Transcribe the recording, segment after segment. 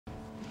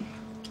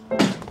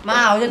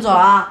妈，我先走了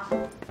啊。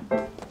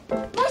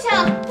梦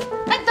想，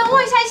哎，等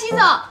我一下，一起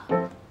走。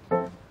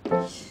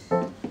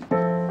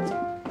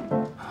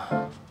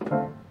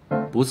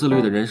不自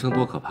律的人生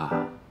多可怕！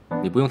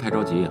你不用太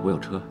着急，我有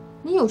车。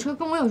你有车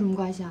跟我有什么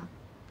关系啊？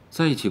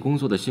在一起工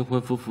作的新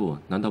婚夫妇，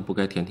难道不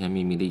该甜甜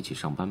蜜蜜的一起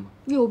上班吗？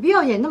有必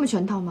要演那么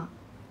全套吗？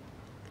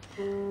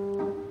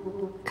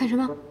看什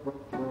么？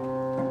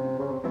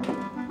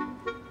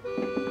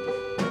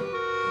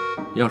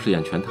要是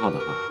演全套的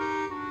话，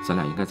咱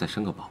俩应该再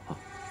生个宝宝。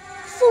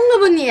疯了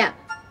吧你！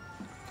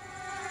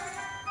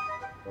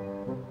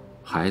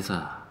孩子，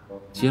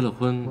结了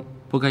婚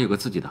不该有个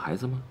自己的孩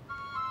子吗？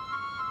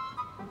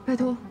拜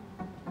托，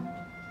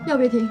要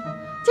别停，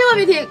千万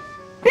别停，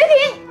别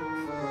停！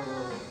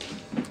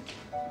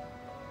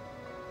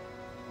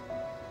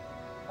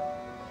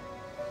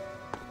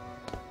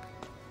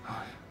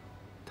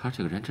他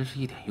这个人真是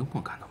一点幽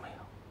默感都没有。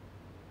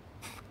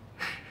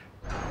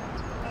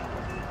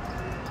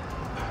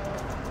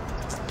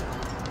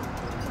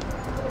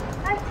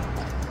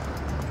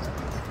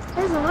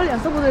哎，怎么脸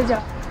色不对劲？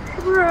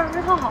是不是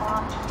没考好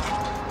啊？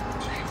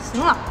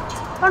行了，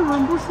班主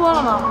任不是说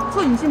了吗？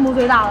就你进步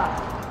最大了，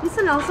一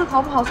次两次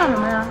考不好算什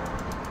么呀？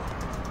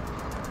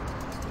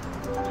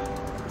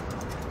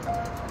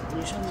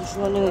你上次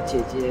说那个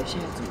姐姐现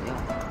在怎么样？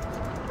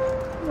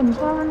你怎么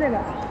突然问这个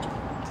呀？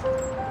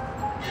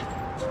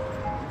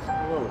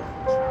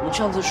你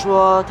上次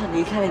说她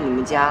离开了你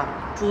们家，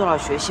住到了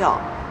学校，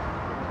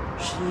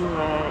是因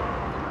为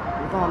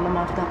你爸爸妈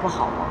妈对她不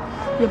好吗？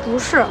也不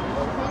是，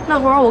那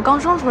会儿我刚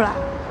生出来，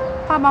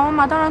爸爸妈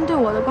妈当然对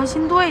我的关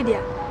心多一点，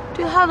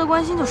对她的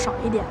关心就少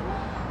一点。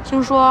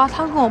听说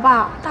她跟我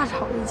爸大吵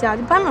了一架，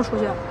就搬了出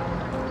去。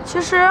其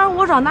实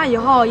我长大以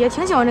后也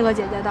挺喜欢这个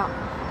姐姐的，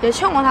也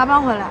劝过她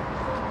搬回来，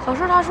可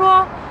是她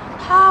说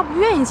她不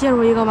愿意介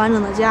入一个完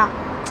整的家，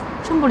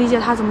真不理解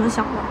她怎么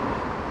想的。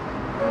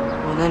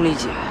我能理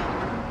解。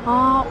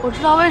哦，我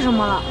知道为什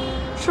么了，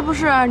是不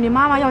是你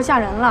妈妈要嫁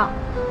人了？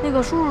那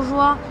个叔叔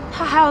说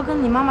他还要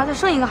跟你妈妈再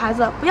生一个孩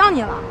子，不要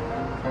你了。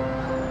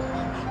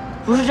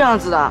不是这样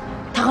子的，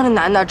她和那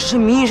男的只是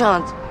名义上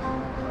的。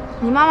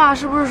你妈妈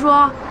是不是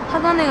说她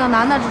跟那个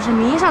男的只是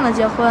名义上的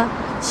结婚，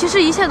其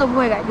实一切都不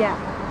会改变？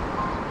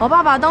我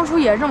爸爸当初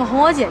也是这么哄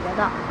我姐姐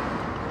的。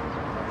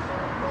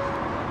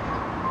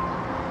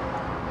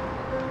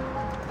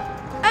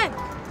哎，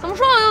怎么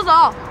说走就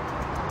走？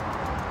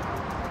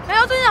瑶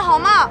瑶最近好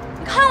吗？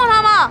你看过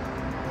她吗？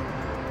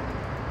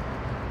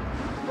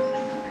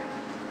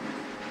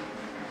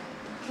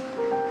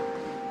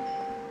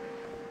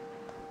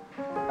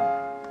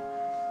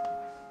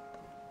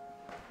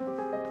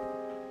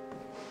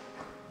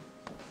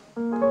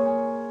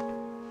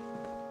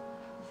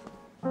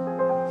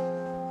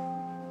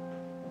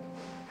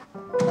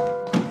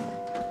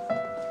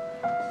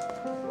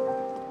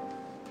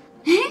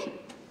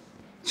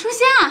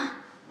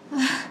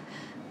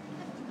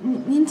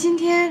您今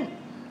天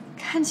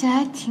看起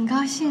来挺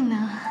高兴的。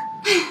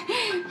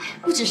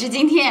不只是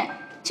今天，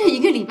这一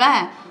个礼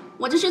拜，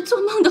我这是做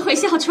梦都会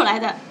笑出来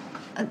的。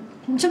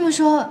你这么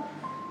说，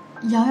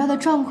瑶瑶的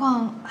状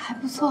况还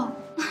不错。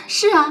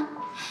是啊，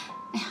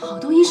哎呀，好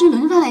多医生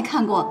轮番来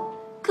看过，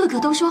个个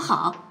都说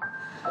好。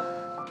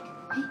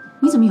哎，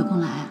你怎么有空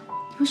来啊？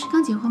你不是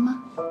刚结婚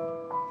吗？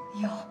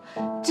哟，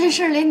这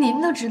事儿连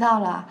您都知道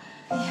了。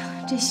哎呀，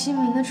这新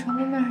闻的传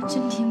播面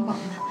真挺广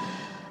的。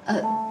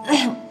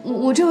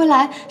我这回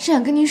来是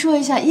想跟您说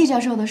一下叶教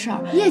授的事儿。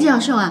叶教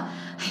授啊，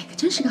哎，可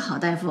真是个好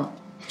大夫，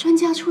专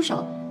家出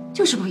手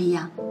就是不一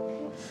样。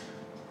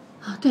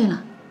哦，对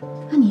了，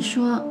那你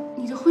说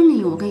你的婚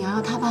礼，我跟瑶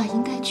瑶她爸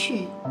应该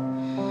去。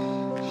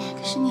哎呀，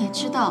可是你也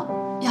知道，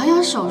瑶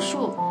瑶手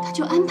术他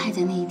就安排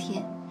在那一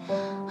天，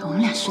我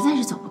们俩实在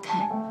是走不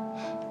开。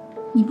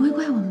你不会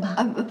怪我们吧？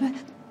不，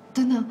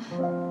等等，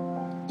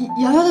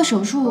瑶瑶的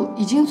手术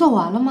已经做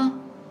完了吗？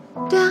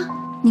对啊，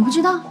你不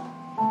知道？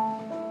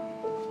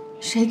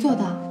谁做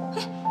的？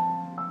哎，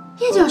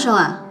叶教授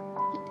啊。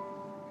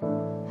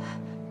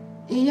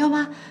瑶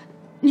妈，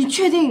你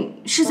确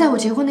定是在我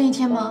结婚那一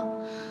天吗？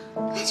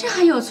哎，这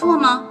还有错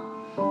吗？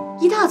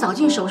一大早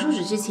进手术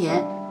室之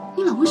前，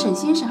你老公沈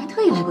先生还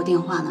特意来过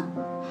电话呢。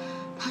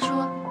他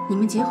说你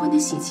们结婚的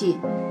喜气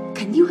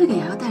肯定会给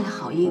瑶瑶带来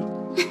好运。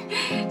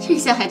这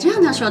下还真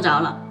让他说着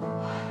了。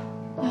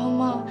瑶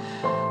妈，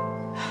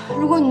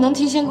如果你能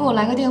提前给我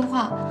来个电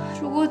话，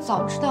如果我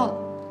早知道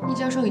叶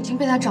教授已经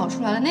被他找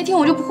出来了，那天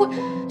我就不会。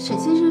沈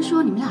先生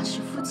说你们俩是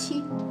夫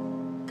妻，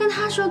跟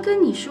他说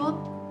跟你说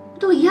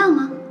都一样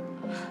吗？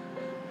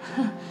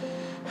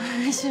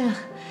是。哎呀，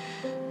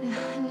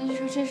您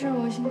说这事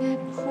我应该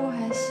哭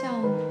还笑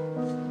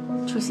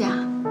呢？初夏，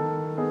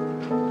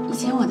以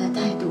前我的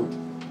态度，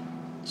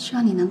希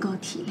望你能够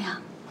体谅。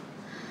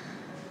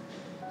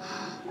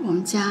我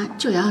们家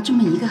就瑶瑶这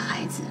么一个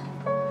孩子，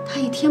她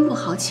一天不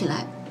好起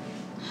来，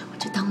我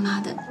这当妈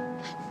的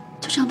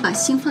就像把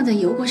心放在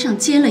油锅上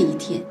煎了一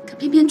天，可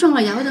偏偏撞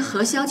了瑶瑶的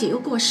何小姐又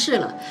过世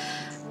了。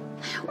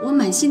哎呀，我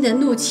满心的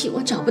怒气，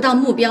我找不到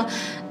目标，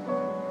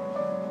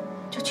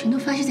就全都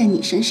发泄在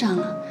你身上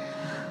了。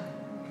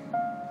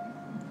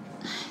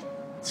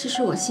其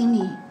实我心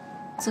里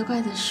责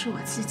怪的是我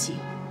自己，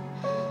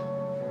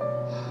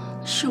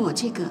是我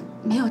这个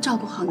没有照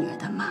顾好女儿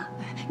的妈。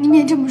你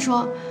别这么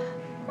说，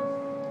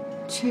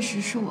确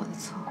实是我的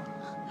错。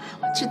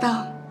我知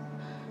道，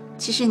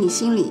其实你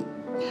心里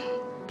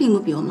并不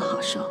比我们好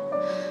受，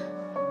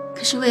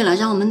可是为了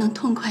让我们能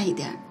痛快一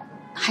点，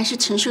还是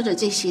承受着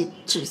这些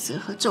指责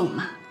和咒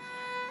骂。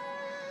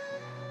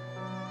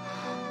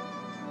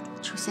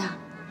初夏，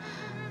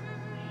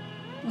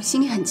我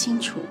心里很清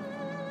楚，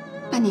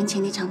半年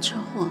前那场车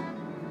祸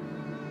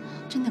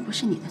真的不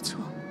是你的错。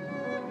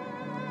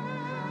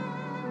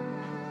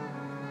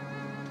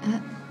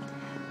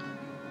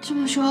这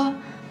么说，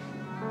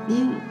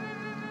您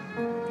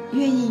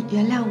愿意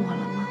原谅我了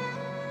吗？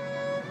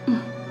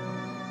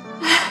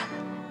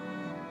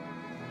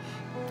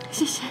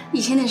谢谢。以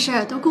前的事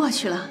儿都过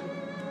去了，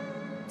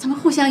咱们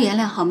互相原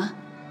谅好吗？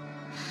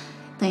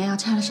等瑶瑶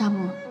拆了纱布，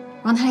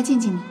我让她来见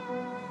见你。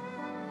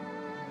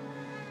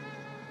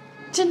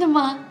真的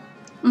吗？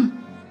嗯。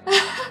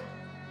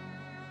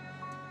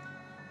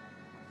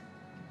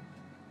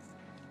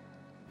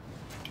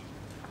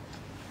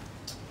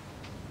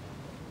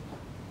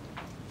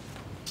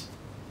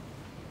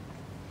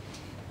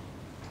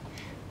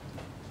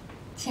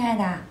亲爱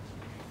的，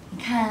你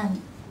看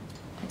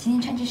我今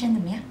天穿这身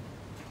怎么样？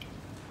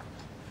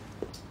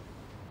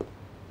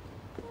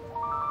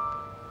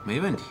没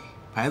问题，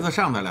牌子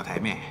上得了台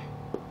面。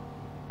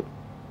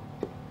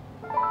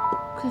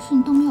可是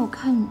你都没有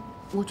看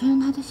我穿上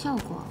它的效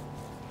果。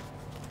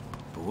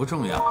不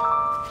重要，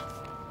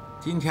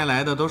今天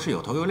来的都是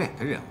有头有脸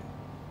的人物，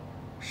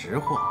识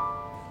货，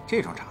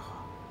这种场合，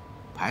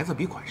牌子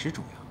比款式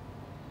重要。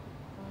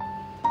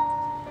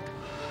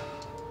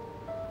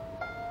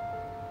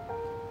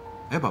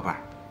哎，宝贝儿，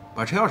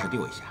把车钥匙递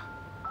我一下。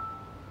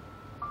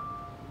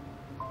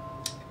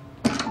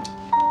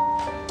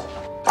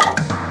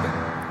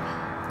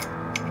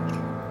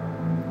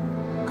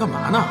干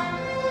嘛呢？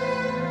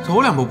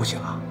走两步不行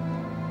啊？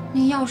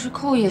那钥匙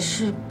扣也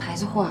是牌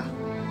子货啊？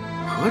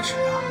何止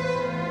啊！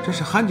这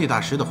是憨迪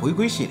大师的回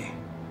归系列，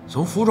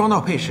从服装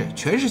到配饰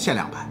全是限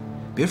量版，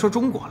别说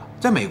中国了，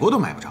在美国都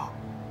买不着。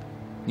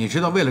你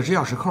知道为了这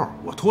钥匙扣，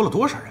我托了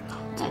多少人吗？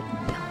再怎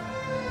么样，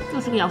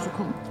就是个钥匙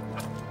扣。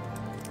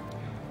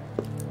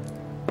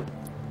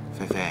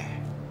菲菲，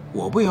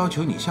我不要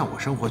求你像我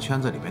生活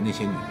圈子里边那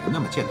些女人那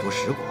么见多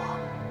识广，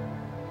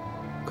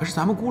可是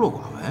咱们孤陋寡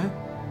闻，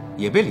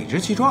也别理直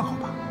气壮，好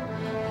吧？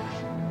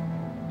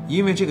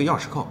因为这个钥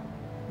匙扣，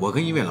我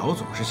跟一位老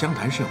总是相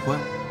谈甚欢，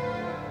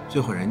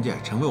最后人家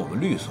成为我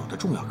们律所的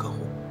重要客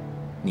户。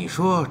你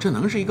说这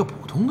能是一个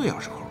普通的钥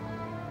匙扣吗？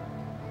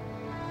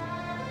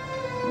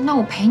那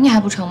我陪你还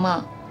不成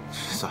吗？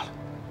算了，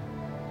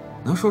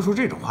能说出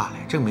这种话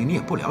来，证明你也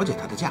不了解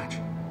它的价值。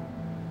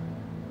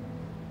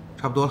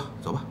差不多了，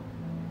走吧。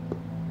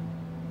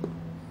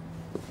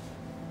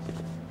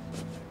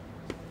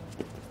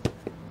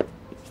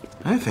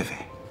哎，菲菲，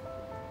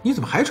你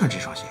怎么还穿这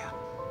双鞋啊？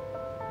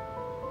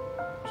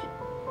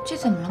这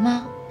怎么了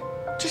吗？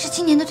这是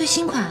今年的最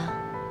新款啊！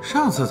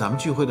上次咱们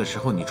聚会的时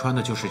候，你穿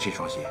的就是这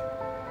双鞋。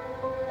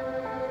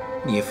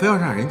你非要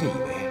让人家以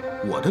为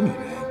我的女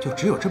人就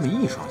只有这么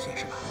一双鞋，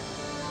是吧？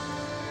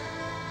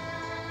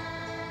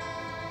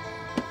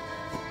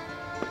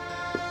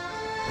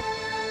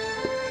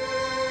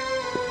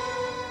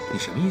你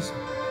什么意思？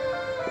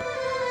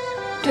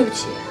对不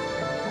起，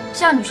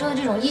像你说的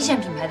这种一线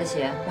品牌的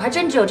鞋，我还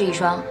真只有这一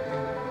双。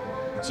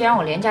既然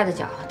我廉价的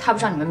脚踏不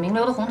上你们名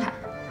流的红毯，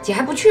姐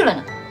还不去了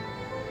呢。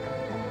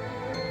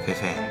菲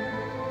菲，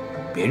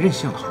别任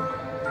性了好吗？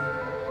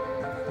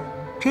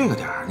这个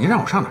点儿你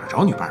让我上哪儿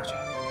找女伴去？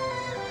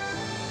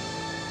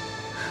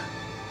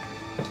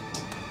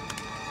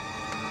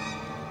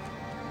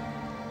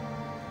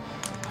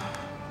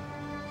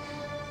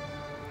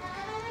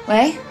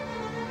喂，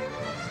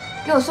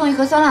给我送一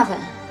盒酸辣粉。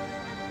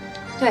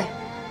对，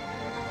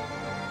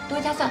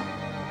多加蒜。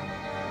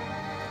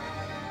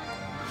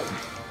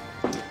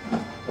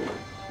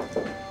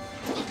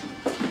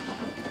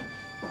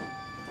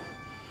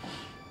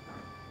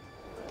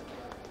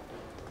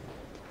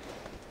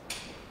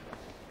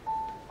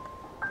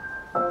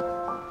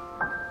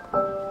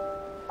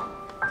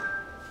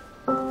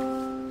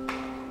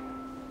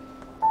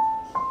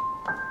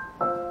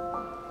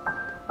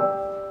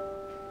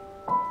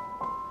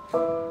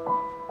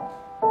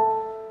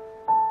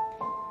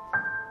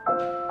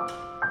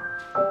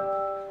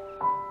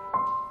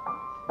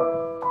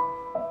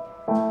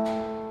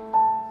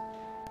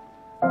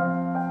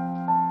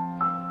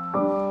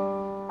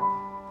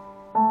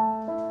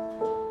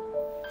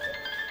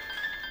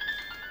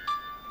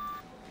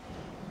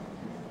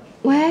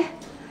喂，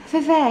菲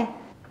菲，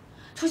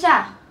初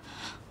夏，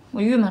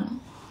我郁闷了，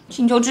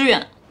请求支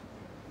援。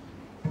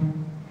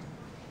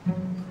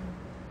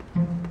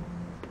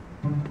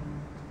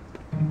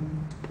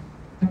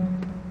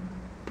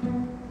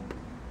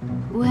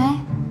喂，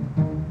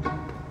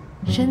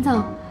沈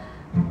总，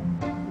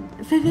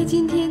菲菲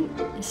今天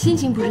心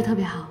情不是特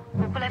别好，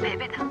我过来陪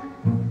陪她。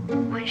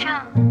晚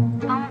上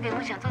帮我给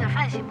梦想做点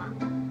饭行吗？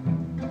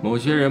某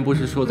些人不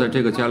是说在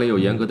这个家里有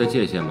严格的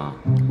界限吗？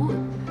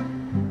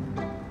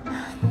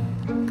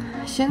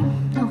行，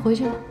那我回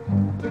去了。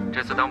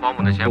这次当保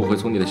姆的钱我会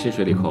从你的薪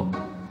水里扣。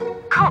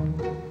扣，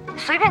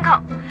随便扣，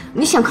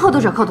你想扣多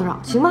少扣多少，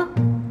行吗？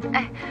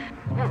哎，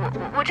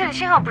我这里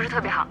信号不是特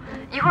别好，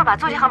一会儿把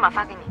座机号码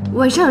发给你。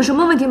晚上有什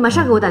么问题马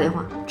上给我打电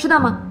话，知道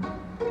吗？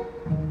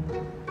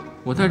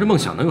我带着梦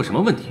想能有什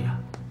么问题啊？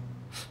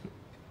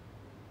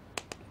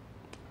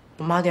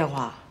我妈电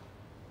话。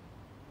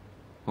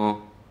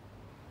哦。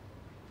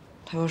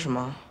她说什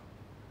么？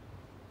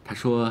她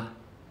说，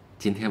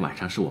今天晚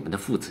上是我们的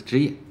父子之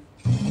夜。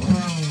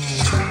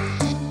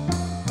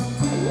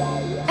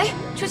哎，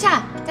初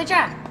夏在这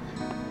儿。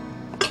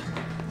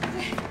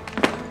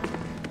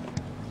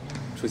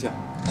初夏。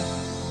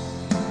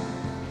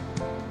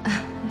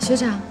学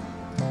长。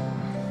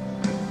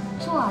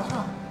坐啊坐。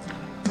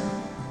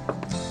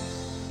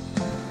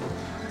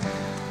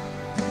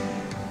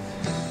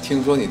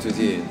听说你最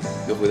近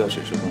又回到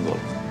沈氏工作了？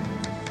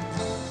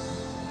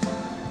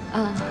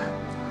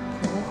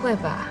不会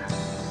吧？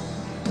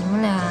你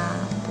们俩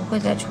不会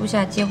在初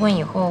夏结婚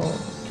以后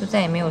就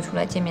再也没有出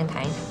来见面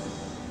谈一谈？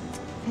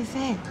菲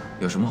菲，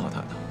有什么好谈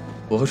的？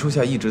我和初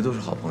夏一直都是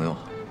好朋友，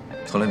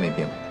从来没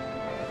变过。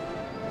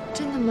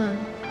真的吗，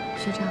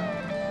学长？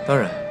当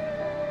然。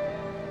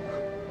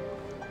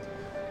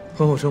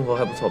婚后生活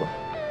还不错吧？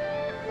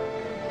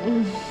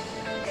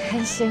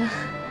还行。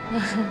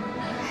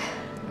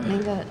那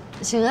个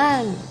沈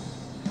岸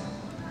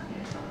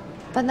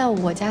搬到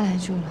我家来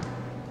住了。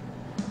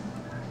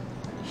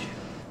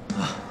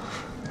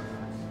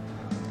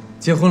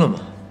结婚了嘛，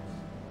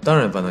当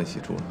然搬到一起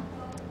住了。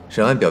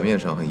沈岸表面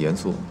上很严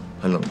肃、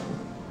很冷酷，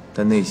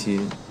但内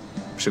心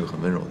是个很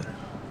温柔的人。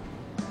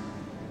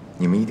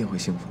你们一定会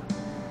幸福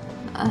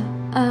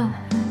的。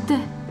对。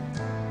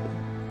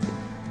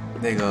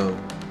那个，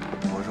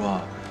我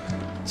说，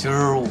今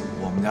儿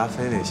我们家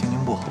菲菲心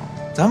情不好，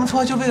咱们出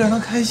来就为了让她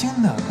开心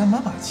的，干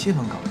嘛把气氛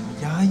搞那么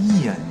压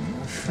抑呀？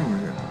你说是不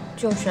是啊？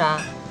就是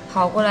啊，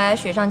好过来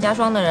雪上加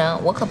霜的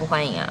人，我可不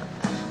欢迎啊！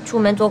出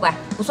门左拐，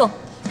不送。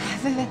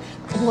菲菲，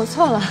我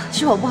错了，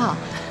是我不好。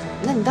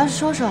那你倒是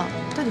说说，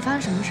到底发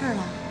生什么事儿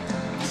了？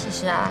其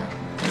实啊，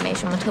也没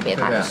什么特别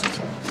大的事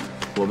情。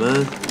我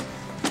们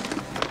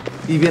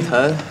一边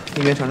谈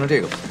一边尝尝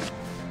这个吧。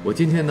我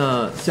今天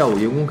呢下午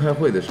员工开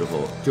会的时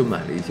候就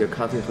买了一些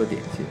咖啡和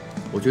点心，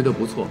我觉得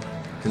不错，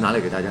就拿来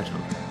给大家尝，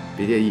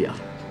别介意啊。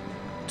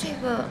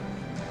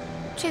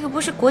这个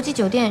不是国际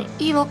酒店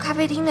1楼咖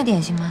啡厅的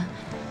点心吗？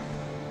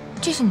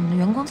这是你们的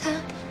员工餐？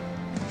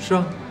是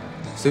啊，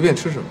随便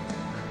吃什么。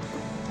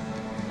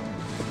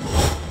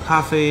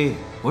咖啡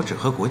我只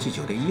喝国际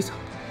酒店1层，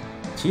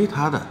其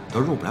他的都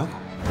入不了口。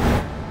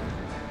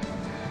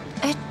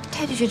哎，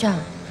泰迪学长，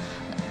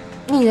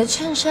你的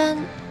衬衫……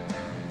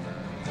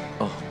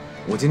哦，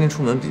我今天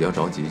出门比较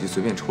着急，就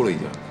随便抽了一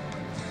件。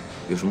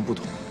有什么不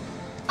同？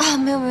啊，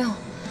没有，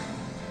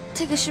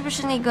这个是不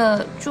是那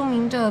个著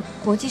名的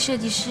国际设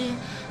计师，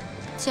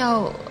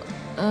叫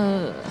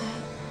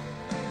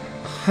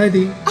海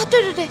迪？啊，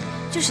对，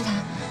就是他。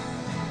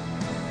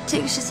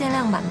这个是限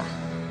量版吧？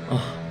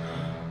啊，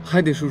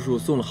海迪叔叔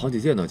送了好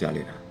几件到家里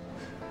来。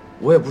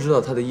我也不知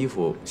道他的衣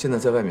服现在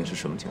在外面是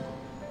什么情况。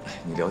哎，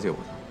你了解我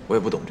的，我也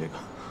不懂这个。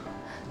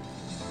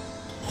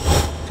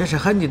这是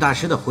汉迪大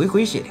师的回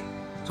归系列，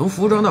从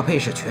服装到配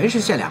饰全是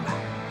限量版，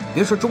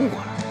别说中国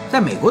了，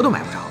在美国都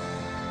买不着。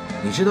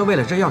你知道为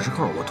了这钥匙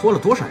扣我拖了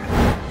多少人？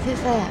菲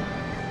菲，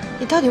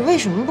你到底为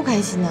什么不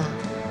开心呢？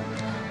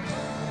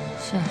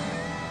是啊，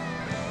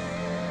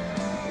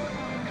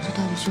这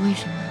到底是为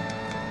什么？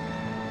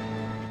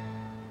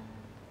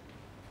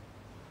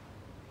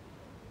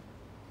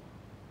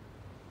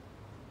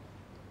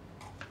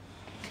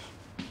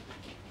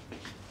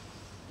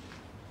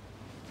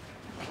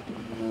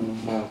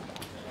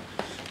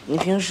你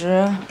平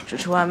时只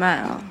吃外卖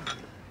啊？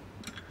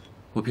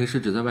我平时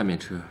只在外面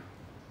吃，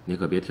你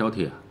可别挑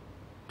剔啊，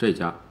这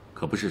家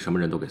可不是什么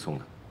人都给送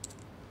的。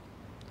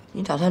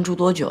你打算住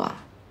多久啊？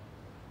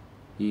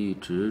一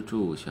直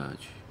住下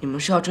去。你们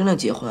是要真的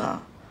结婚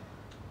啊？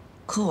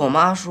可我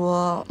妈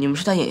说你们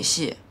是在演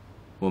戏。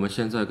我们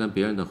现在跟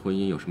别人的婚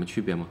姻有什么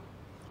区别吗？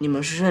你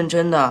们是认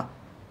真的，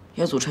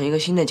要组成一个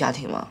新的家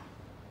庭吗？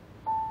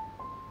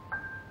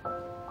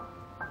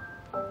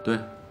对，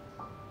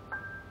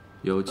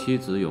有妻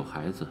子有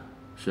孩子，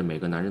是每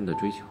个男人的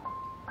追求。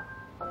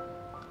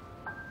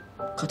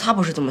可他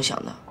不是这么想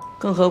的，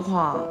更何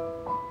况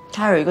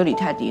他有一个李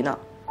泰迪呢。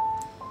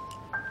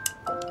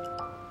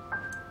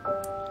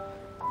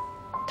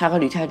他和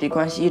李泰迪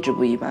关系一直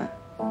不一般，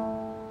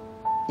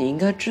你应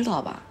该知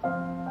道吧？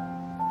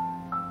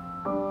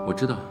我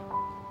知道，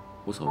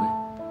无所谓。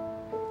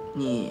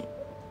你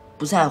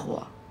不在乎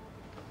啊？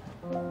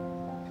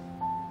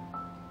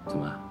怎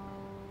么？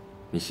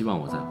你希望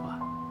我在乎啊？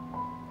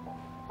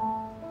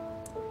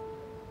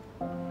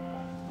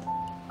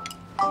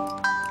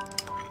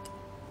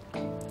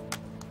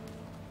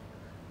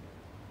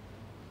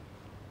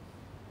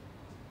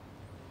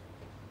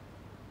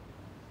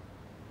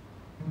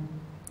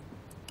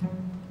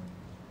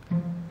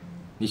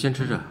你先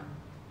吃着，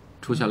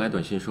初夏来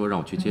短信说让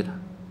我去接他，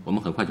我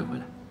们很快就回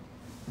来。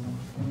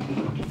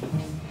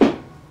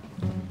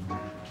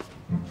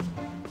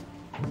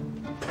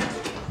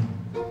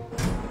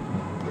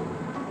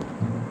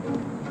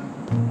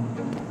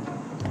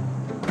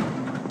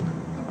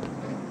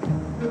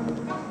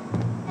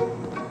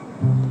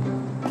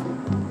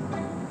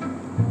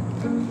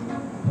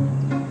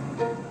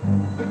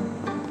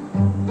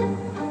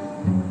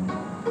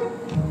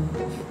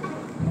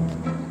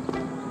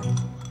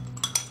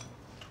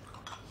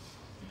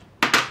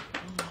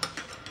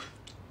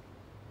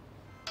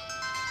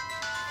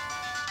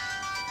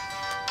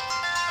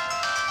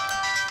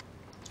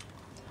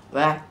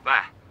喂，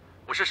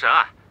我是沈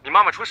岸，你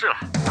妈妈出事了。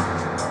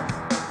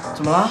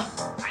怎么了？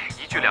哎，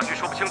一句两句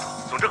说不清楚，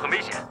总之很危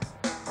险。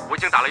我已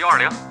经打了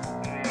120，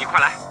你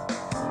快来。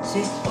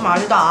行，我马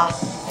上就到啊。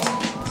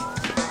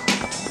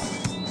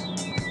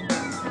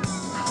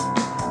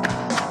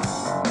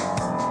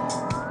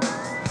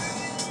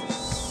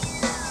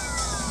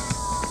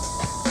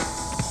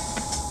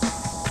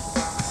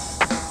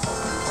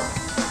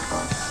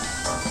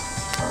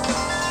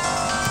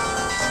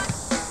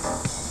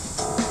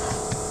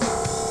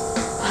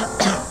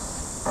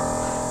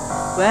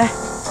喂，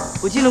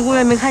我进了公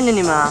园没看见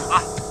你们啊！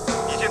啊，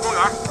你进公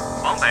园，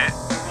往北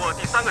过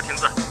第3个亭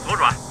子，左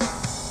转。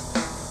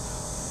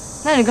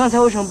那你刚才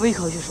为什么不一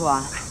口气说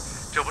啊？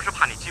这不是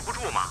怕你记不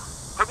住吗？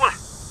快过来。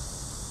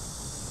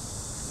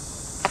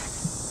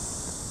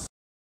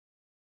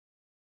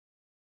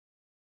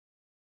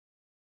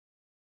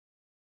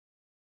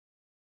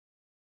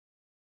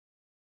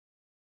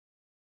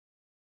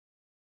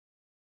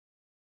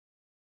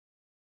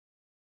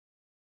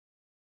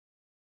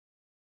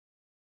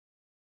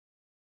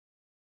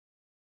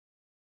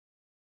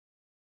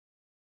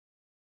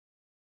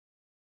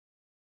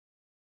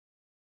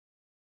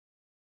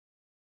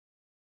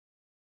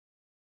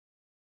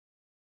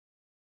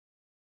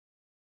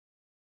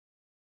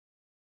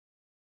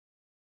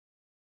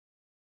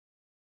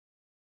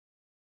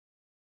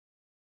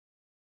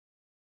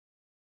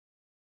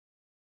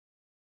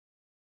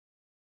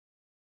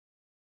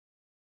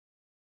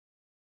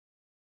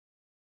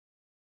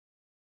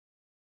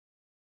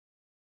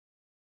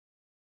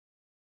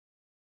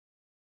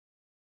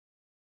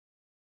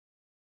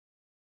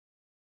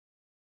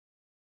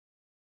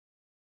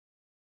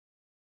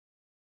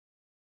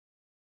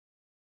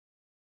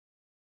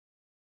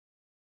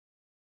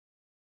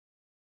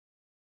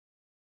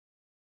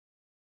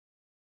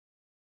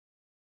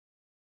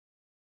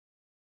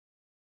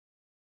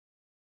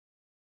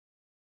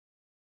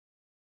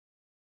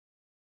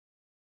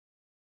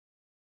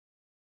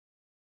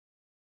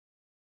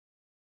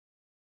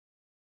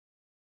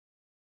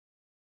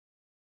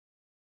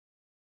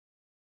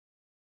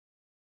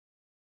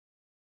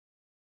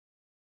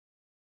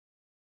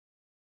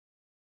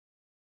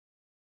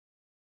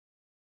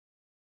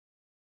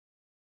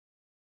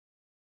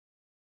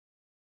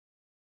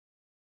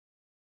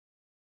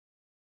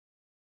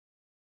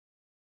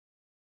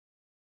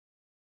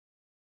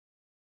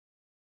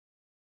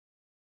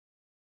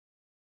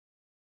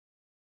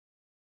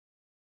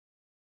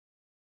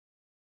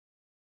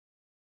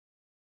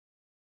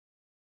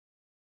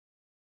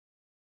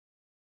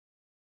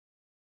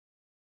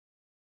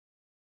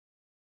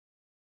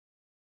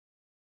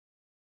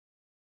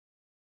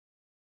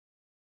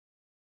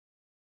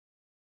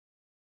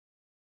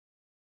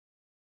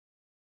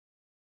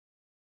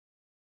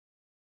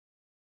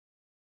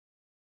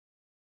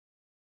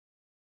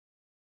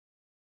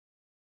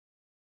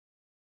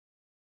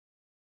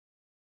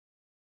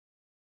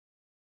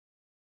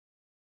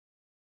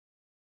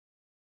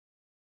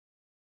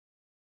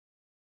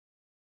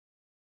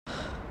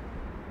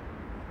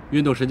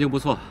运动神经不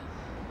错。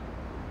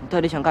你到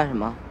底想干什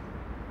么？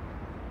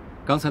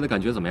刚才的感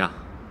觉怎么样？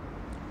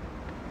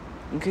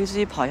你可以自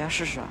己跑一下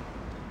试试啊。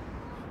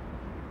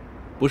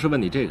不是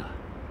问你这个，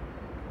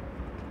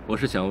我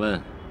是想问，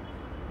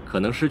可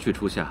能失去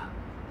初夏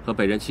和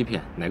被人欺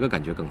骗，哪个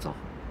感觉更糟？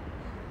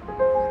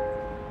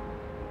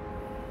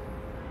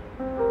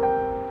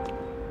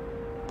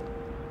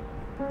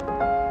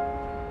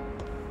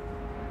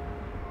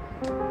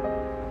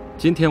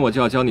今天我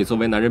就要教你作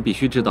为男人必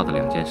须知道的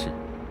2件事。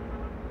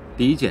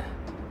第一件，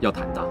要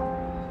坦荡，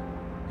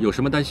有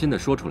什么担心的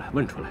说出来，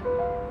问出来，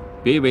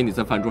别以为你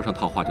在饭桌上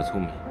套话就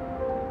聪明，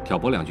挑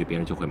拨2句别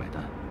人就会买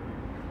单。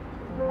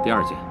第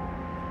2件，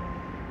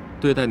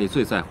对待你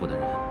最在乎的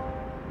人，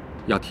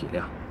要体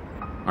谅，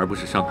而不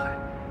是伤害。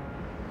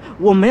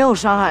我没有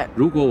伤害。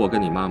如果我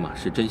跟你妈妈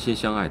是真心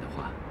相爱的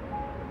话，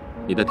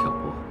你的挑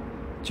拨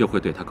就会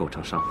对她构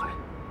成伤害。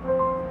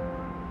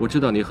我知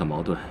道你很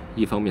矛盾，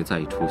一方面在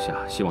意初夏，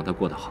希望她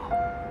过得好，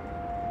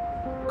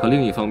可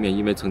另一方面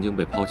因为曾经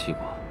被抛弃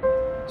过，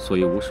所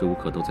以无时无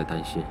刻都在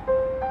担心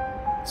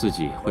自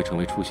己会成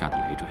为初夏的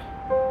累赘。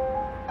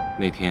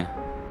那天，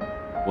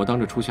我当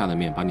着初夏的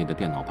面把你的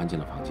电脑搬进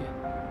了房间，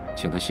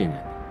请她信任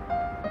你。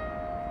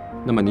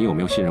那么你有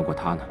没有信任过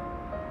她呢？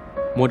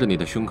摸着你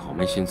的胸口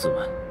扪心自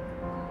问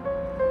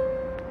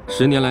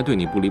，10年来对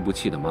你不离不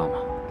弃的妈妈，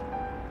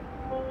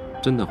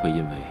真的会因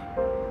为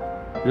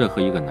任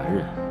何一个男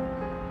人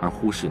而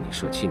忽视你、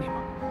舍弃你吗？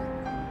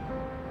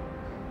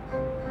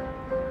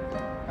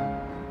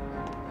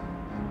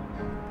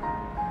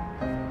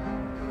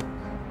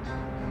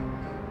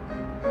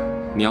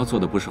你要做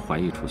的不是怀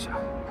疑初夏，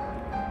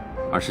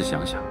而是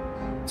想想，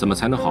怎么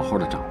才能好好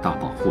的长大，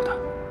保护她，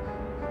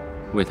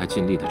为她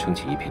尽力的撑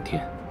起一片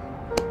天。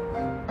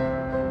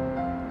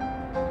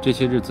这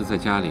些日子在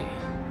家里，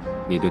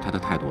你对她的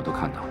态度我都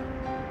看到了，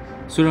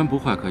虽然不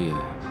坏，可也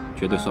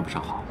绝对算不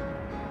上好。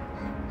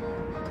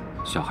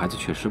小孩子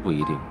确实不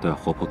一定都要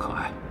活泼可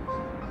爱，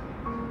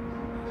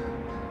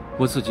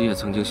我自己也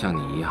曾经像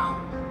你一样，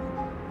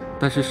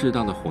但是适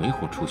当的哄一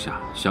哄初夏，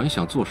想一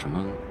想做什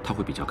么她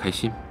会比较开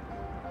心。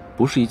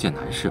不是一件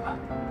难事吧？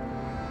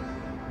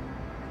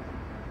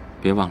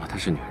别忘了她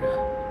是女人，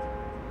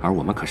而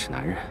我们可是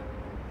男人。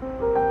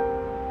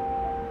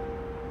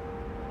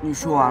你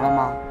说完了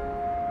吗？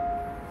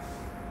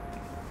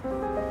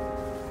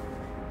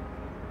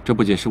这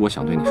不仅是我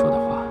想对你说的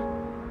话，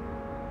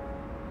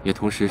也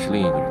同时是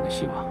另一个人的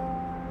希望。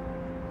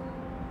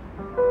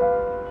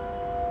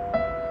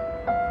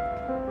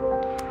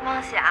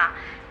梦想，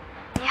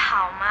你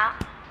好吗？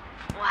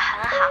我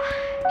很好。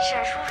沈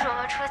叔叔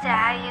和初夏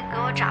阿姨给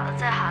我找了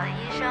最好的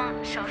医生，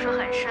手术很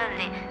顺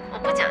利，我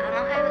不久就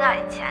能恢复到以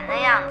前的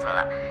样子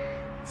了。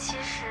其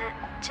实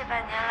这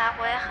半年来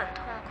我也很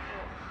痛苦，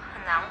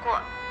很难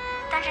过，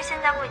但是现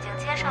在我已经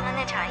接受了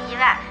那场意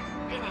外，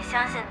并且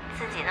相信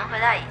自己能回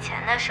到以前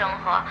的生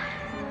活。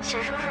沈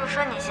叔叔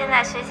说你现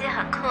在学习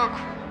很刻苦，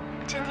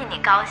真替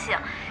你高兴，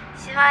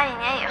希望1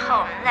年以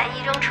后我们在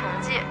一中重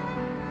聚。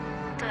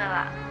对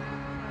了，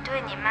你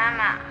对你妈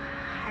妈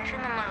还是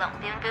那么冷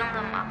冰冰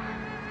的吗？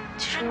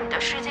其实你的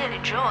世界里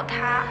只有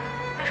她，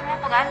为什么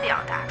不敢表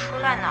达出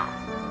来呢？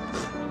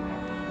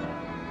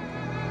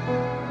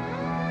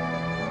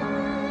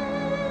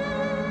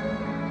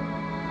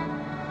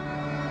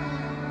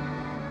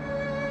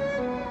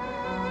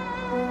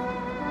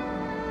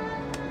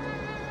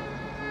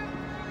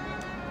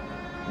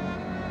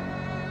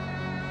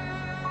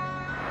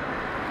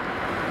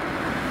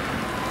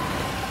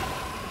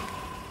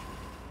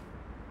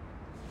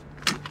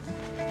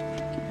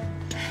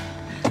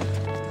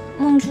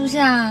初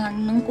夏，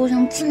你能过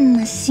上这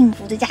么幸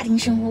福的家庭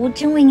生活，我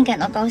真为你感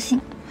到高兴。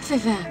菲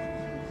菲，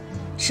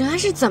沈安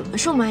是怎么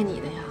收买你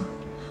的呀？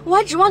我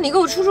还指望你给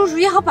我出主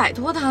意，好摆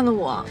脱他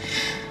呢。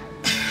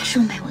他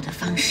收买我的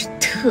方式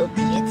特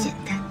别简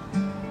单，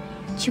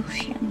就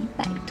是让你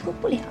摆脱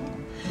不了。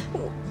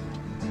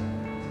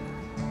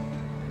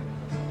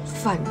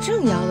反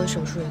正瑶瑶的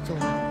手术也做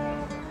完了，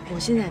我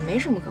现在也没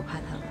什么可怕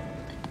的了。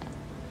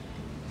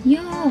哟，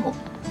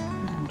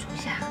初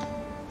夏。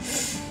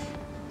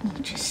你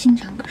这心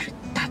肠可是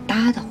大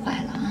大的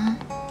坏了啊！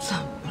怎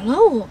么了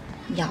我？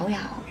瑶瑶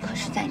可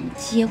是在你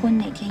结婚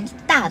那天一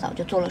大早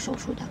就做了手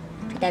术的，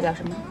这代表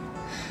什么？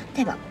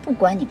代表不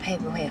管你配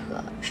不配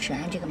合，沈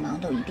安这个忙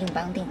都一并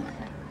帮定了。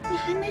你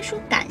还没说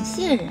感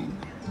谢人家，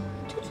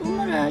就琢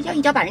磨着要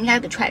一脚把人家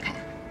给踹开。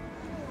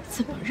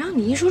怎么让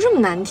你一说这么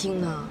难听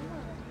呢？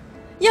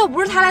要不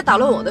是他来捣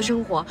乱我的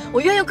生活，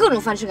我愿用各种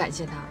方式感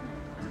谢他。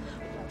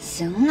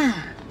行啦，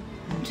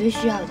你最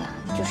需要的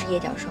就是叶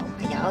教授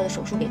把瑶瑶的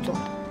手术给做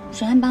了。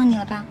沈安帮你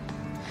了吧？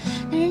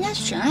那人家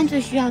沈安最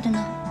需要的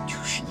呢，就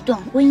是一段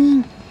婚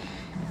姻。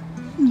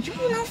你就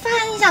不能发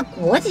扬一下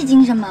国际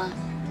精神吗？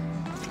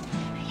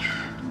哎呀，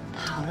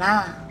好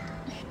啦，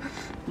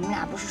你们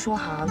俩不是说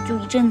好就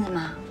一阵子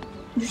吗？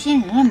你就先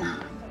忍忍嘛，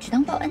只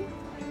当报恩。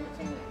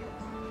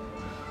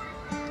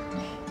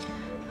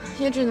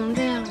也只能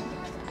这样了。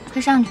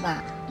快上去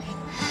吧，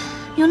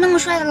有那么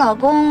帅的老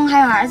公，还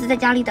有儿子在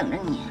家里等着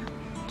你。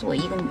作为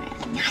一个女人，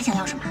你还想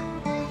要什么？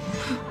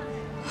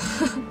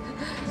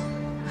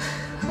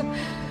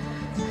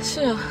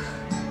是啊，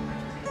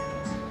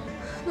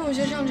那我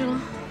先上去了，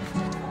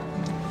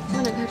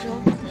早点开车。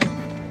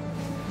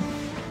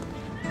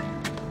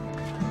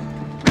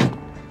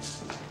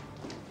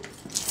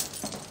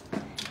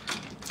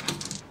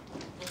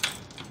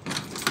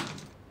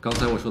刚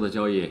才我说的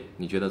交易，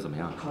你觉得怎么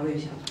样？考虑一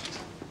下。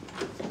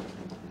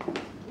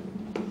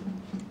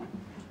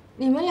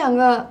你们两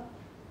个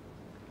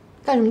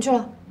干什么去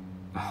了？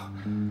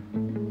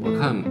我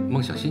看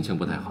梦想心情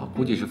不太好，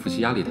估计是复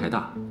习压力太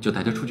大，就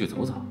带她出去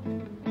走走。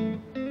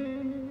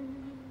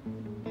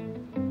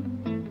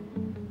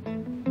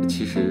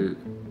其实，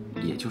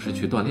也就是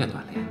去锻炼锻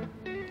炼。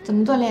怎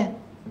么锻炼？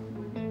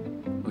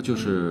就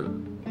是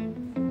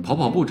跑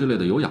跑步之类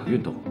的有氧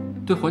运动，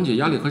对缓解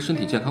压力和身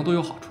体健康都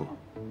有好处，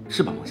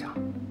是吧，梦想？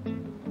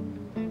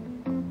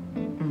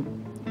嗯，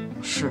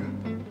是。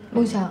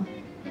梦想，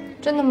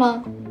真的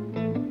吗？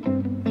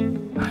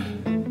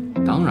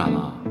当然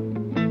了。